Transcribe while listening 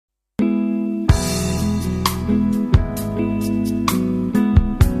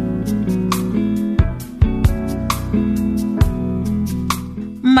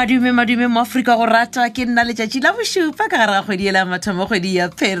Madume mo Afrika go rata ke nna le tšatši la bošupa ka gare ga kgwedi ya mathomo kgwedi ya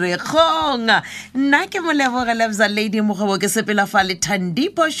Pherekgong. Nna ke moleboge Lebza Lady Mogwebo ke sepela fa le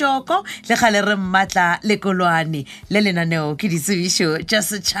Ditsebišo le gale re mmatla le kolwane le lenaneo ke Ditsebišo tša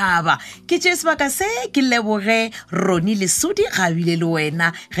setšhaba. Ke tše sebaka se ke leboge Roni Lesudi ga bile le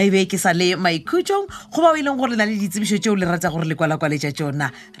wena ga ebe ke sa le maikhutsong go ba o ileng gore na le ditsebišo tšeo le rata gore le kwala-kwaletša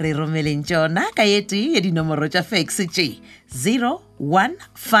tšona re romeleng tšona ka yeti ya dinomoro tša fax tše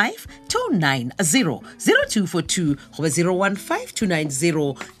 01529000242 goba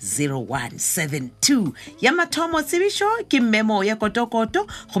 01529000172 ya mathomo tsebišo ke memo ya kotokoto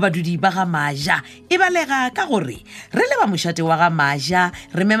goba dudi ba ga maja e balega ka gore re le ba mošate wa ga maja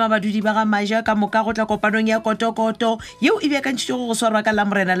re mema badudi ba ga maja ka moka go tla kopanong ya kotokoto yeo e beakantšitšego go swarwa ka la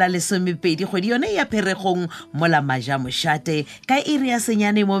morena la lesomepedi kgwedi yone ya Pherekgong mo la maja mošate ka iri ya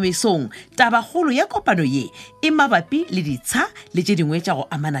senyane mo mesong. Tabagolo ya kopano ye e mabapi le ditsha le tše dingwe tša go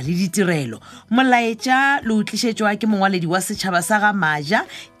amana le ditirelo. Molaetša le utlišetšwa ke mongwaledi wa setšhaba sa ga maja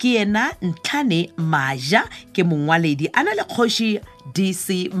ke yena Ntlhane Maja ke mongwaledi a na le kgoši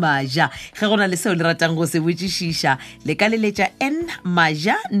DC Maja. Ge go na le seo le ratang go se botšišiša le ka leletša N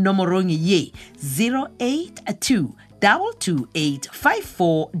Maja nomorong ye 082 228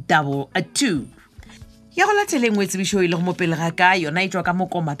 5422. Ya go lateleng we tsebišo e le go mopele ga ka yona e tšwa ka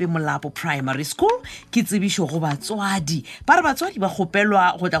Mokomape Molapo Primary School ke tsebišo go batswadi ba re batswadi ba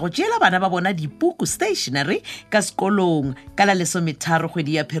kgopelwa go tla go tšeela bana ba bona dipuku stationery ka sekolong ka la 13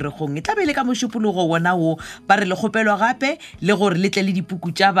 kgwedi ya Pherekgong e tlabe le ka mošupologo wona wo ba re le kgopelwa gape le gore le tle le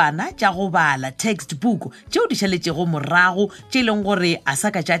dipuku tša bana tša go bala textbook tšeo di šaletšego morago tše e leng gore a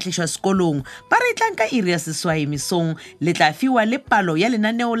sa ka tša tlišwa sekolong ba re tlang ka iri ya seswai mesong le tla fiwa le palo ya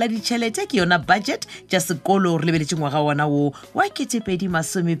lenaneo la ditšhelete ke yona budget sekolo re lebeletše ngwaga wana wo wa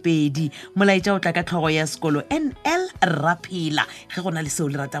 2020. Molaetša o tla ka tlhogo ya sekolo NL Rapila ge go na le seo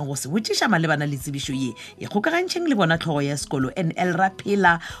le ratang go se botšiša malebana le tsebišo ye e kgokagantšheng le bona tlhogo ya sekolo NL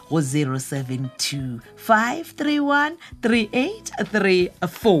Rapila go 072 531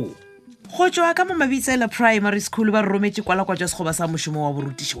 3834. Go tšwa ka mo Mabitsela Primary School ba rometše kwala-kwatša sekgoba sa mošomo wa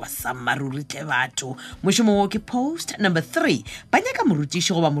borutiši wa Sammaruri tle batho. Mošomo wo ke post number 3 ba nyaka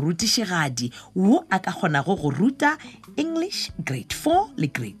morutiši goba morutišigadi wo a ka kgonago go ruta English grade 4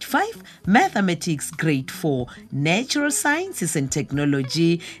 le grade 5, mathematics grade 4, natural sciences and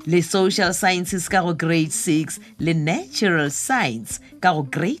technology le social sciences ka go grade 6 le natural science ka go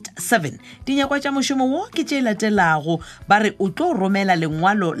grade 7. Dinyakwa tša mošomo wo ke tše latelago ba re o tlo romela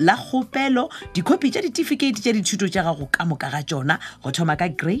lengwalo la kgope dikopi tša ditefikeiti tša dithuto tša gago ka moka ga tšona go thoma ka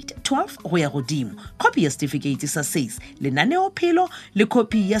grade 12 go ya godimo. Kopi ya certificate sa 6 lenaneo phelo le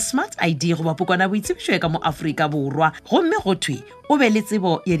kopi ya smart ID go bapokwana boitsebišo ka mo Afrika Borwa gomme go thwe o be le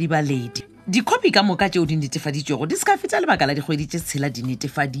tsebo ya dibaledi. Dikopi ka moka tšeo di netefaditšwego di ska feta lebaka la dikgwedi tše tshela di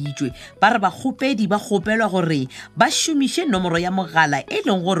netefaditšwe ba re bakgopedi ba kgopelwa gore ba šomiše nomoro ya mogala e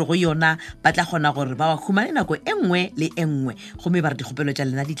leng gore go yona ba tla kgona gore ba humane nako e nngwe le e nngwe gomme ba re dikgopelo tša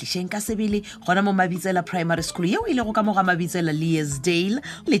lena di tlišeng ka sebele gona mo Mabitsela Primary School yeo e lego ka moga Mabitsela Leesdale.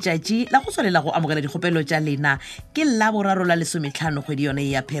 Letšatši la go tswalela go amogela dikgopelo tša lena ke la boraro la 15 kgwedi yone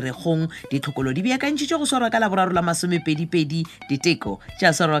ya Pherekgong. Ditlhokolo di beakantšitšwe go swarwa ka la boraro la 22 diteko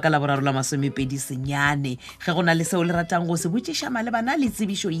tša swarwa ka la boraro la 20 senyane. Ge go na le seo le ratang go se botšiša malebana le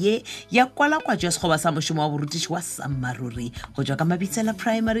tsebišo ye ya kwala-kwatša sekgoba sa mošomo wa borutiši wa Sammaruri go tšwa ka Mabitsela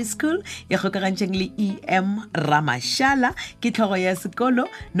Primary School e kgokagantšeng le EM Ramashala ke tlhogo ya sekolo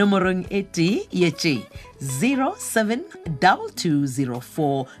nomorong e tee ye tše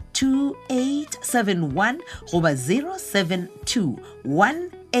 0722042871 goba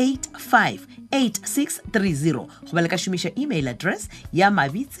 0721858630 go ba le ka šomiša email address ya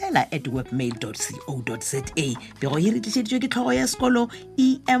mabitsela@webmail.co.za. Pego ye re tlišeditšwe ke tlhogo ya sekolo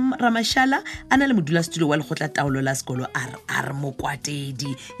EM Ramashala a na le modulasetulo wa lekgotla taolo la sekolo RR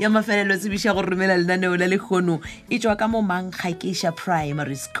Mokwatedi. Ya mafelelo tsebiša go romela lenaneo la lekgono e tšwa ka mo Mankgakesha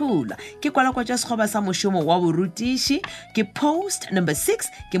Primary School ke kwala-kwatša sekgoba sa mošomo wa borutiši ke post number 6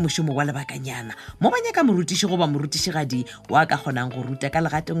 ke mošomo wa lebakanyana mo ba nyaka morutiši goba morutišigadi wa ka kgonang go ruta ka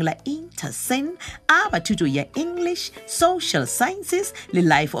legatong la Intersen a bathuto ya English, social sciences le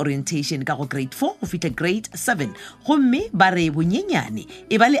life orientation ka go grade 4 go fihla grade 7 gomme ba re bonyenyane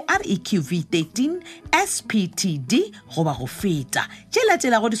e ba le REQV 13 SPTD goba go feta. Tše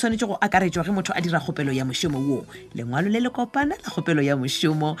latelago di swanetše go akaretšwa ge motho a dira kgopelo ya mošomo wo lengwalo le le kopana la kgopelo ya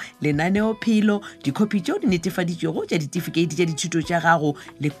mošomo lenaneo phelo dikopi tšeo di netefaditšwego tša ditefikeiti tša dithuto tša gago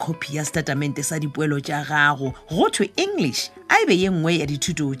le kopi ya statement sa dipoelo tša gago go thwe English a ebe ye nngwe ya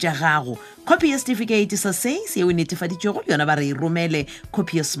dithuto tša gago tshwanetsego, copy ya certificate sa se se o netefaditšego yona ba re e romele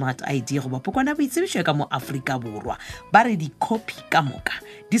copy ya smart ID go bapokwana boitsebišo ka mo Afrika Borwa ba re di-copy ka moka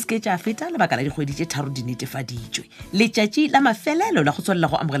di ske tša feta lebaka la dikgwedi tše tharo di netefaditšwe. Letšatši la mafelelo la go tswalela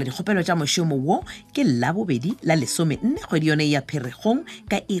go amogela dikgopelo tša mošomo wo ke Labobedi la 14 kgwedi yone ya Pherekgong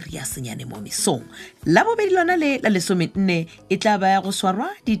ka iri ya senyane mo mesong. Labobedi lona le la 14 e tla ba ya go swarwa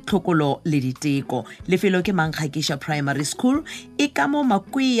ditlhokolo le diteko. Lefelo ke Mankgakisha Primary School e ka mo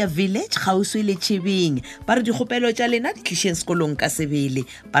Makwea Village gauswi le Chibing. Ba re dikgopelo tša lena di tlišeng sekolong ka sebele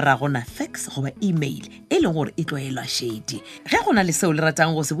ba ra gona fax goba email e leng gore e tloelwa shedi. Ge go na le seo le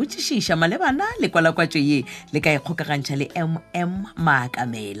ratang go se botšišiša malebana le kwalakwatšo ye le ka ikgokagantšha le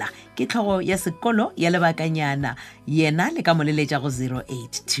Maakamela ke tlhogo ya sekolo ya lebakanyana yena le ka moleletša go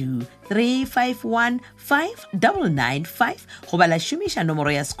 082 351 5995 go bala šomiša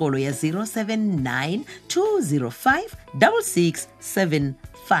nomoro ya sekolo ya 079 205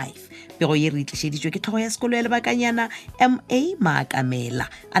 6675. Pego ye re itlišeditšwe ke tlhogo ya sekolo ya lebakanyana Maakamela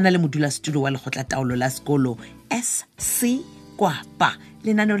a na le modulasetulo wa lekgotla taolo la sekolo SC Kwapa.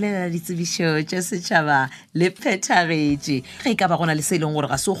 Lenaneo le la ditsebišo tša setšhaba le phethagetše ge e ka ba gona le se e leng gore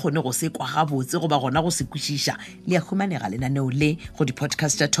ga se o kgone go se kwa gabotse goba gona go se kwešiša le ya humanega lenaneo le go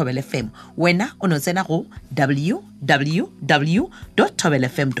di-podcast tša Thobel FM. Wena o no tsena go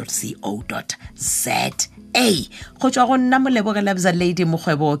www.thobelfm.co.za go tšwa go nna molebogela bza lady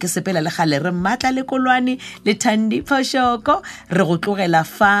mokgwebo ke sepela le gale re mmatla le kolwane le Thandi Phoshoko re go tlogela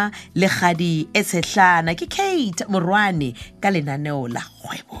fa le kgadi e tshehlana ke Kate Morwane ka lenaneo la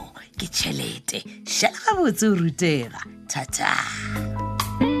kgwebo ke tšhelete. Šala gabotse o rutega. Tata.